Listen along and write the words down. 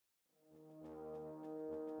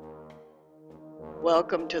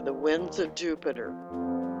Welcome to the winds of Jupiter.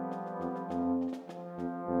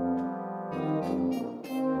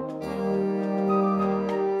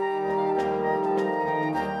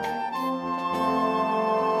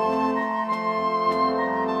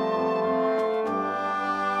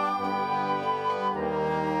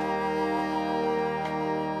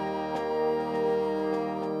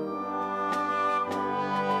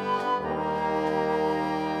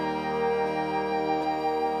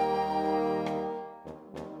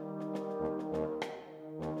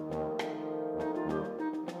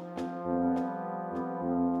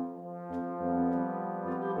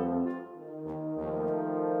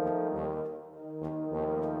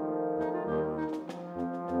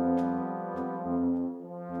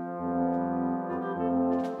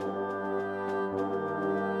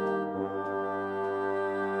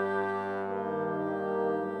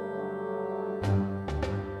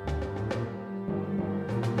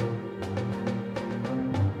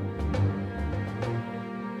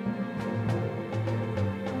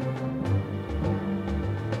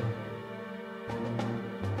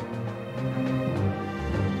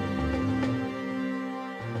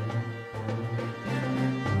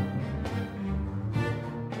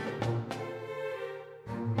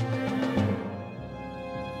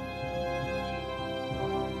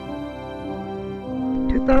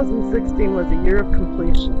 "2016 was a year of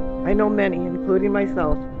completion. I know many, including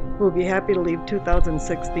myself, who will be happy to leave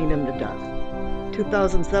 2016 in the dust.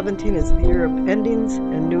 2017 is the year of endings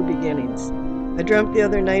and new beginnings. I dreamt the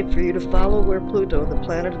other night for you to follow where Pluto, the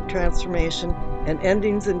planet of transformation and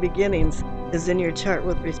endings and beginnings, is in your chart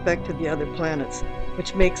with respect to the other planets,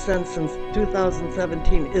 which makes sense since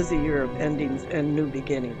 2017 is a year of endings and new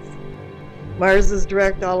beginnings. Mars is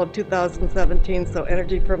direct all of 2017, so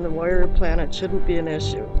energy from the warrior planet shouldn't be an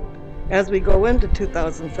issue. As we go into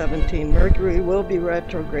 2017, Mercury will be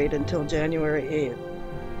retrograde until January 8th.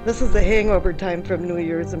 This is a hangover time from New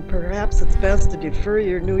Year's, and perhaps it's best to defer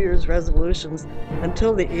your New Year's resolutions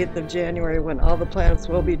until the 8th of January, when all the planets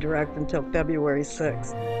will be direct until February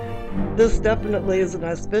 6th. This definitely is an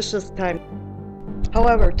auspicious time.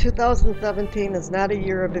 However, 2017 is not a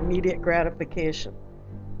year of immediate gratification.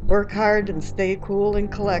 Work hard and stay cool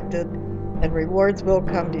and collected, and rewards will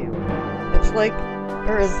come to you. It's like,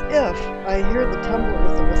 or as if, I hear the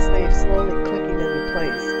tumblers of a safe slowly clicking into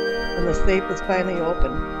place. When the safe is finally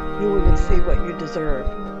open, you will receive what you deserve.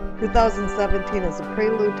 2017 is a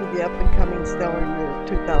prelude to the up-and-coming stellar year of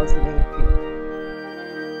 2018.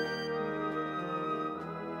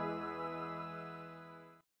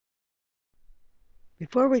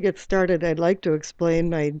 Before we get started, I'd like to explain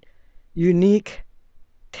my unique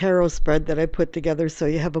tarot spread that I put together so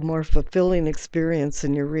you have a more fulfilling experience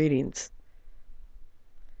in your readings.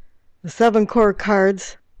 The 7 core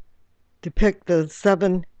cards depict the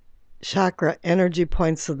 7 chakra energy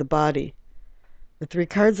points of the body. The 3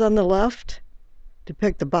 cards on the left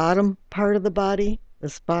depict the bottom part of the body, the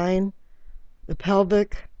spine, the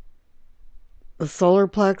pelvic, the solar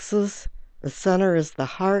plexus. The center is the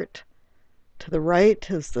heart. To the right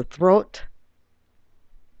is the throat,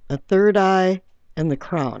 the third eye, and the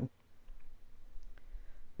crown.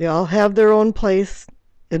 They all have their own place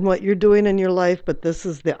in what you're doing in your life, but this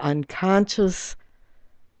is the unconscious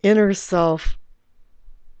inner self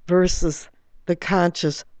versus the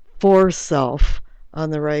conscious for self on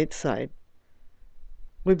the right side.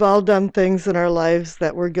 We've all done things in our lives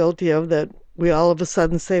that we're guilty of that we all of a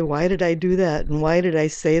sudden say, why did I do that? And why did I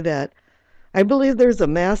say that? I believe there's a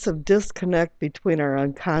massive disconnect between our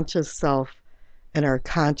unconscious self and our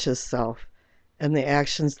conscious self, and the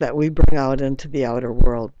actions that we bring out into the outer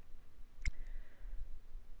world.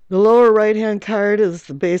 The lower right-hand card is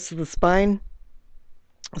the base of the spine.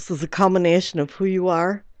 This is a combination of who you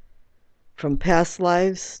are, from past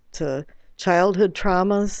lives to childhood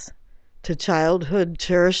traumas, to childhood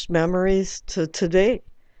cherished memories, to today.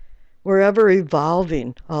 We're ever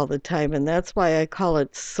evolving all the time, and that's why I call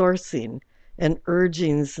it sourcing and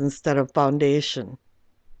urgings instead of foundation.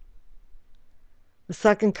 The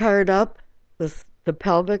second card up, the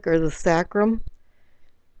pelvic or the sacrum,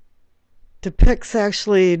 depicts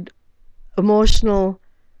actually emotional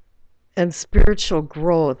and spiritual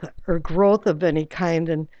growth, or growth of any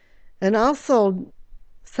kind, and also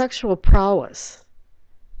sexual prowess,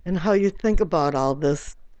 and how you think about all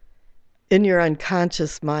this in your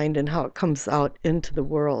unconscious mind and how it comes out into the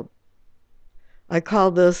world. I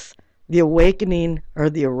call this the awakening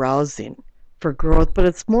or the arousing for growth, but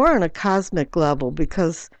it's more on a cosmic level,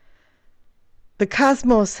 because the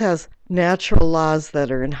cosmos has natural laws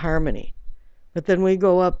that are in harmony. But then we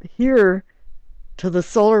go up here to the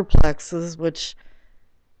solar plexus, which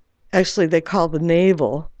actually they call the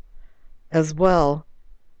navel, as well.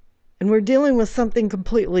 And we're dealing with something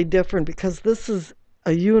completely different because this is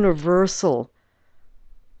a universal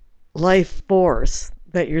life force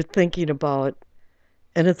that you're thinking about.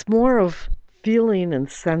 And it's more of feeling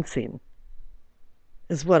and sensing,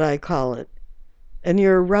 is what I call it. And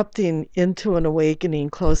you're erupting into an awakening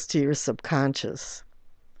close to your subconscious.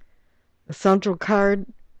 The central card,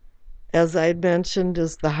 as I had mentioned,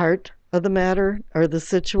 is the heart of the matter or the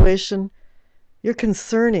situation. You're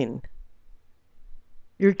concerning.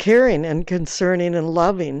 You're caring and concerning and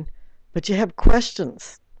loving, but you have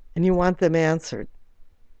questions and you want them answered.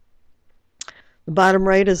 The bottom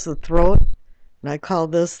right is the throat, and I call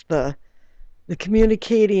this the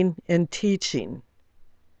communicating and teaching.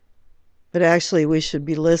 But actually, we should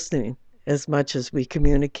be listening as much as we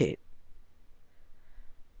communicate.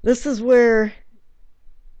 This is where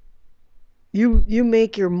you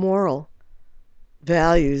make your moral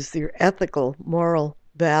values, your ethical moral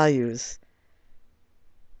values.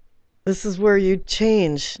 This is where you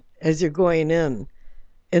change as you're going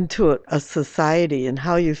into a society and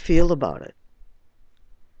how you feel about it.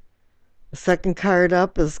 The second card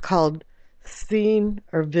up is called seeing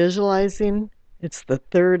or visualizing. It's the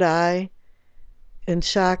third eye in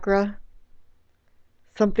chakra.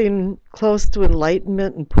 Something close to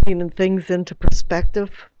enlightenment and putting things into perspective.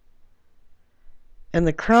 And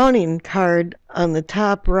the crowning card on the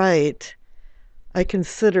top right, I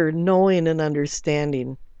consider knowing and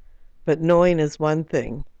understanding. But knowing is one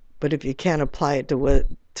thing, but if you can't apply it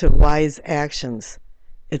to wise actions,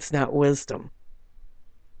 it's not wisdom.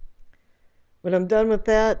 When I'm done with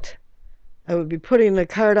that, I would be putting the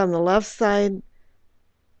card on the left side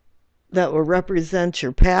that will represent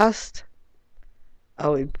your past. I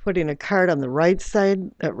will be putting a card on the right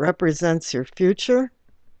side that represents your future.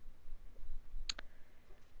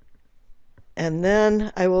 And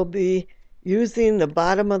then I will be using the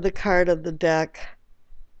bottom of the card of the deck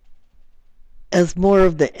as more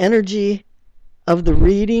of the energy of the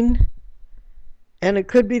reading. And it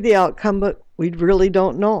could be the outcome, but we really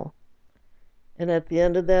don't know. And at the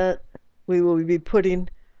end of that, we will be putting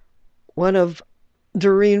one of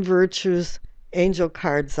Doreen Virtue's angel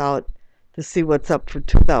cards out to see what's up for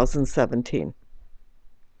 2017.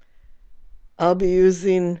 I'll be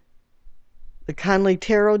using the Conley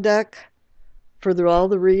Tarot deck for all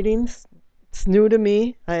the readings. It's new to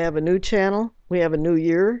me. I have a new channel. We have a new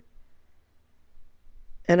year.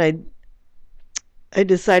 And I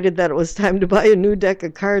decided that it was time to buy a new deck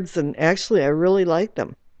of cards, and actually I really like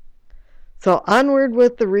them. So onward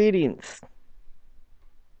with the readings.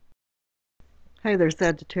 Hi there,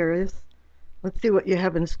 Sagittarius. Let's see what you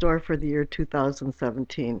have in store for the year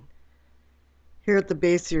 2017. Here at the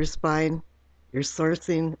base of your spine, your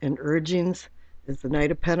sourcing and urgings is the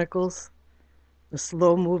Knight of Pentacles, the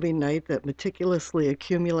slow-moving knight that meticulously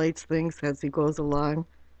accumulates things as he goes along.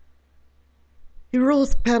 He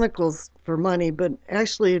rules pentacles for money, but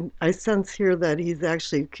actually I sense here that he's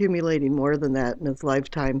actually accumulating more than that in his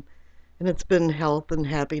lifetime. And it's been health and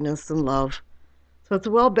happiness and love. So it's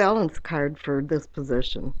a well-balanced card for this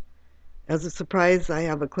position. As a surprise, I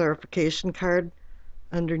have a clarification card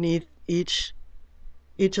underneath each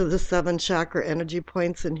of the 7 chakra energy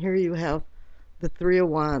points. And here you have the 3 of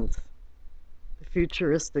Wands, the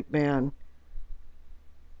futuristic man.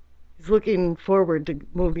 He's looking forward to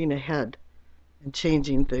moving ahead and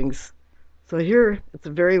changing things. So here, it's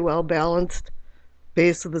a very well-balanced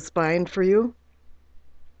base of the spine for you.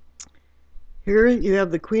 Here you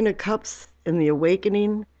have the Queen of Cups in the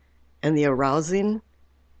awakening and the arousing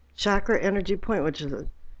chakra energy point, which is a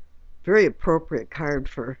very appropriate card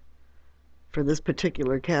for this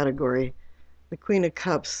particular category. The Queen of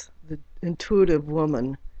Cups, the intuitive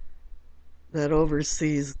woman that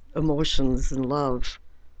oversees emotions and love.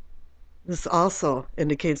 This also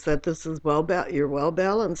indicates that this is you're well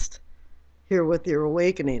balanced here with your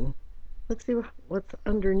awakening. Let's see what's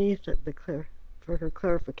underneath it for her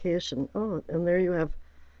clarification. Oh, and there you have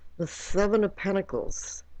the 7 of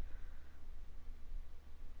Pentacles,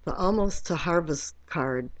 the almost to harvest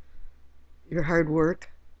card. Your hard work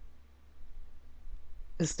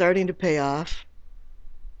is starting to pay off,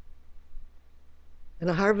 and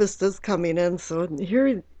a harvest is coming in. So here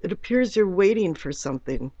it appears you're waiting for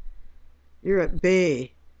something. You're at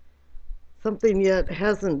bay. Something yet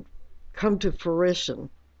hasn't come to fruition.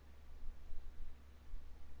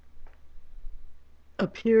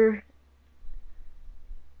 Up here,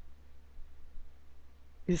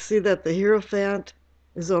 you see that the Hierophant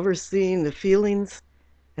is overseeing the feelings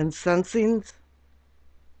and sensings.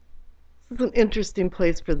 This is an interesting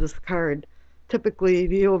place for this card. Typically,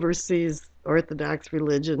 he oversees Orthodox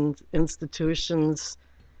religions, institutions,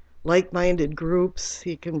 like-minded groups.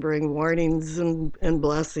 He can bring warnings and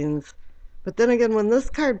blessings. But then again, when this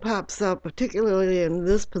card pops up, particularly in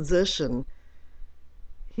this position,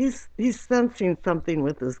 he's sensing something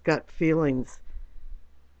with his gut feelings.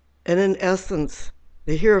 And in essence,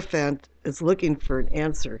 the Hierophant is looking for an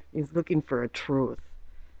answer. He's looking for a truth.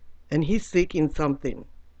 And he's seeking something.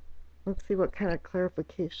 Let's see what kind of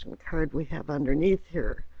clarification card we have underneath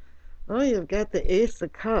here. Oh, you've got the Ace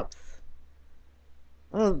of Cups.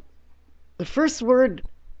 Oh, the first word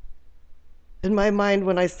in my mind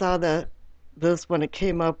when I saw when it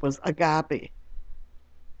came up, was agape.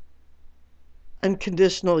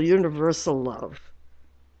 Unconditional, universal love.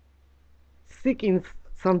 Seeking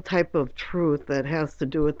some type of truth that has to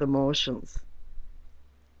do with emotions.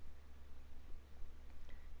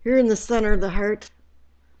 Here in the center, the heart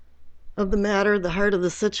of the matter, the heart of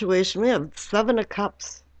the situation, we have 7 of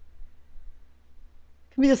Cups.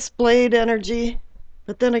 It can be a splayed energy,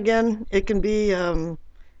 but then again, it can be,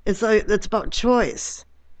 it's about choice.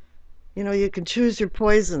 You know, you can choose your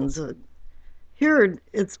poisons. Here,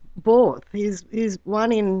 it's both. He's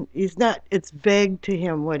wanting, it's vague to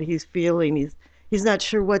him what he's feeling. He's not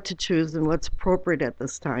sure what to choose and what's appropriate at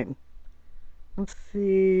this time. Let's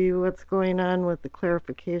see what's going on with the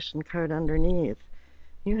clarification card underneath.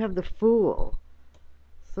 You have the Fool.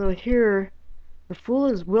 So here, the Fool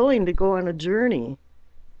is willing to go on a journey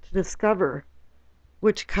to discover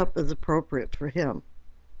which cup is appropriate for him.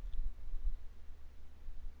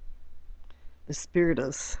 The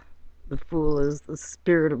Spiritus. The Fool is the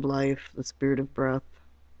spirit of life, the spirit of breath.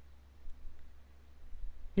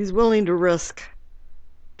 He's willing to risk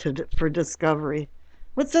for discovery.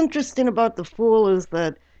 What's interesting about the Fool is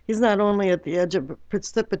that he's not only at the edge of a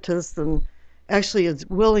precipitous and actually is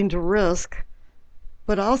willing to risk,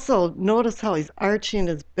 but also notice how he's arching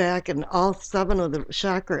his back and all 7 of the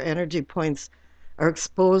chakra energy points are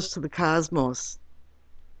exposed to the cosmos.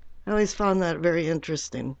 I always found that very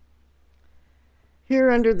interesting. Here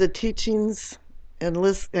under the teachings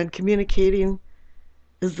and communicating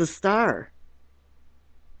is the Star.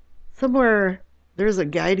 Somewhere there's a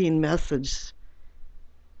guiding message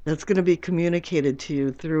that's going to be communicated to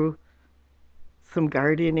you through some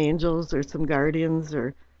guardian angels or some guardians,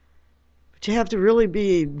 but you have to really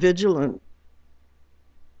be vigilant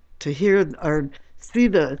to hear or see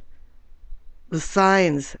the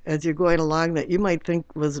signs as you're going along that you might think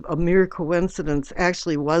was a mere coincidence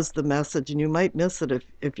actually was the message, and you might miss it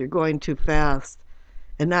if you're going too fast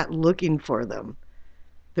and not looking for them.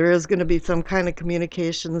 There is going to be some kind of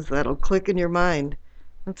communications that'll click in your mind.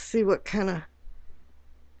 Let's see what kind of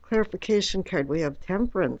clarification card we have.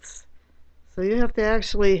 Temperance. So you have to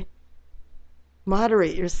actually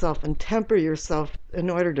moderate yourself and temper yourself in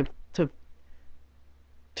order to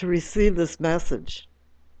receive this message.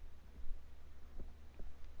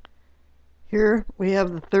 Here we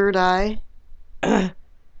have the third eye,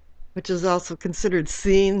 which is also considered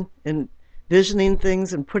seeing and visioning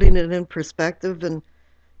things and putting it in perspective. And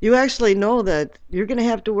you actually know that you're going to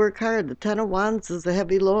have to work hard. The 10 of Wands is a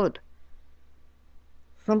heavy load.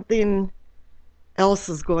 Something else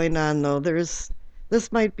is going on, though. This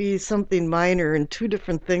might be something minor, and 2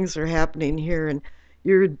 different things are happening here, and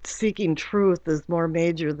you're seeking truth is more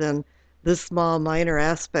major than this small minor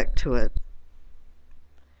aspect to it.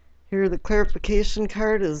 Here the clarification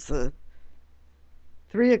card is the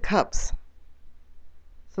 3 of Cups.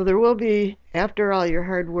 So there will be, after all your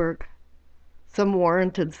hard work, some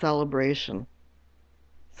warranted celebration,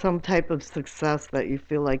 some type of success that you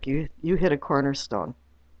feel like you hit a cornerstone.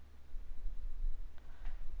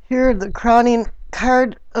 Here the crowning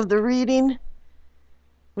card of the reading,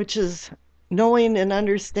 which is knowing and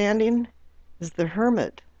understanding, is the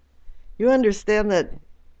Hermit. You understand that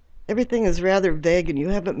everything is rather vague and you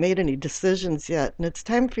haven't made any decisions yet, and it's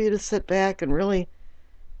time for you to sit back and really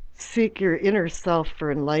seek your inner self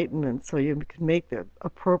for enlightenment so you can make the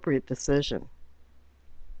appropriate decision.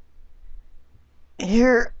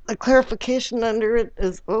 Here, the clarification under it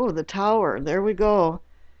is, the Tower. There we go.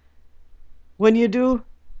 When you do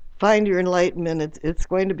find your enlightenment, it's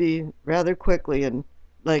going to be rather quickly and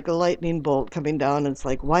like a lightning bolt coming down. It's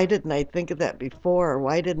like, why didn't I think of that before? Or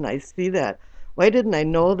why didn't I see that? Why didn't I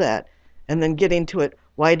know that? And then getting to it,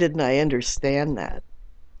 why didn't I understand that?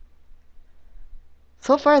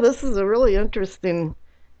 So far, this is a really interesting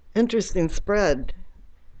spread.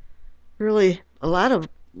 Really, a lot of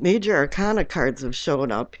major arcana cards have shown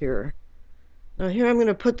up here. Now here I'm going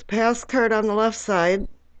to put the past card on the left side.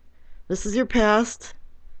 This is your past,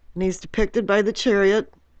 and he's depicted by the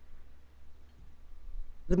Chariot,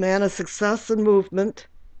 the man of success and movement.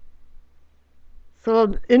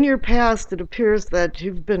 So in your past, it appears that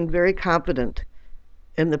you've been very competent.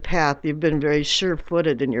 in the path. You've been very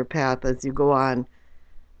sure-footed in your path as you go on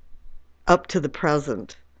up to the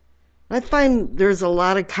present. I find there's a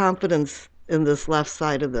lot of confidence in this left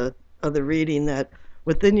side of the reading, that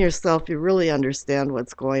within yourself you really understand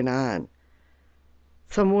what's going on.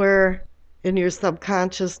 Somewhere in your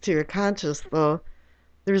subconscious to your conscious, though,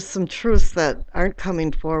 there's some truths that aren't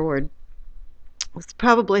coming forward. This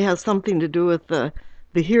probably has something to do with the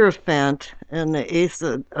Hierophant and the Ace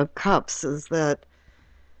of Cups, is that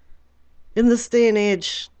in this day and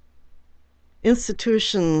age,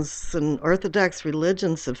 institutions and orthodox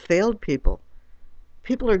religions have failed people.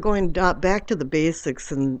 People are going back to the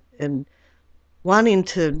basics and wanting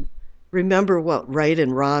to remember what right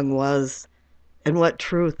and wrong was and what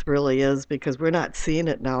truth really is, because we're not seeing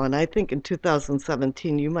it now. And I think in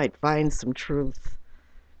 2017 you might find some truth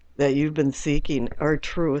that you've been seeking, or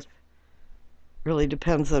truth. Really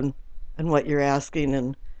depends on what you're asking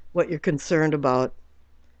and what you're concerned about.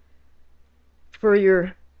 For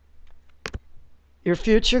your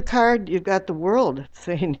future card, you've got the World,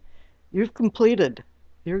 saying you've completed.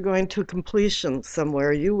 You're going to completion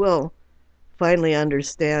somewhere. You will finally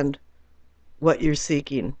understand what you're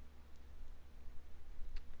seeking.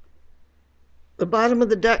 The bottom of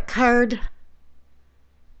the deck card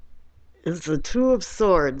is the Two of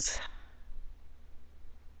Swords.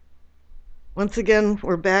 Once again,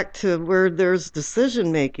 we're back to where there's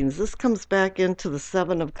decision makings. This comes back into the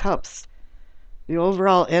Seven of Cups. The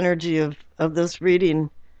overall energy of this reading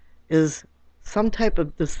is some type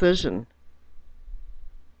of decision,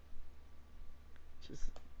 which is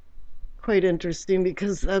quite interesting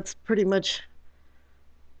because that's pretty much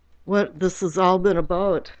what this has all been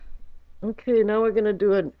about. Okay, now we're going to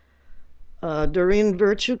do a Doreen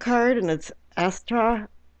Virtue card, and it's Astera.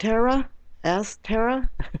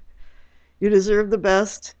 You deserve the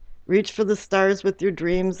best. Reach for the stars with your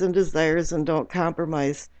dreams and desires, and don't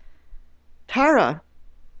compromise. Tara,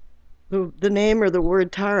 the name or the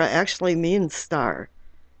word Tara actually means star.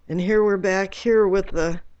 And here we're back here with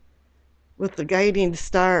the guiding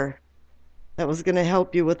star that was going to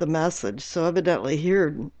help you with a message. So evidently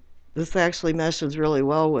here, this actually meshes really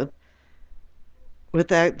well with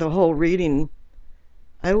that, the whole reading.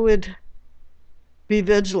 I would be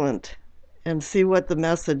vigilant and see what the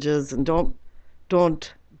message is, and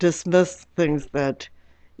don't dismiss things that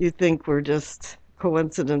you think were just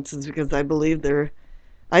coincidences, because I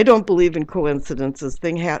don't believe in coincidences.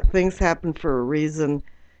 Things happen for a reason.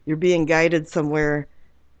 You're being guided somewhere.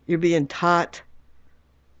 You're being taught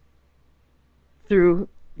through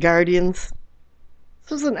guardians.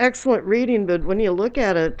 This was an excellent reading, but when you look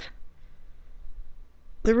at it,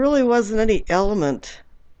 there really wasn't any element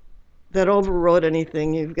that overrode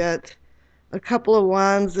anything. You've got a couple of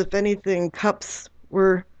wands. If anything, cups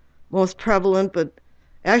were most prevalent, but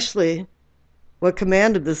actually what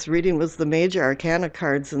commanded this reading was the major arcana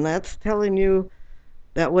cards, and that's telling you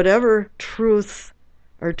that whatever truth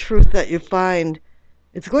that you find,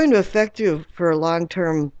 it's going to affect you for long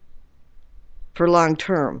term,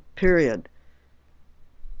 period.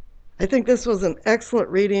 I think this was an excellent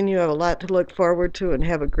reading. You have a lot to look forward to, and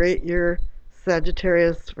have a great year,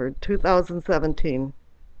 Sagittarius, for 2017.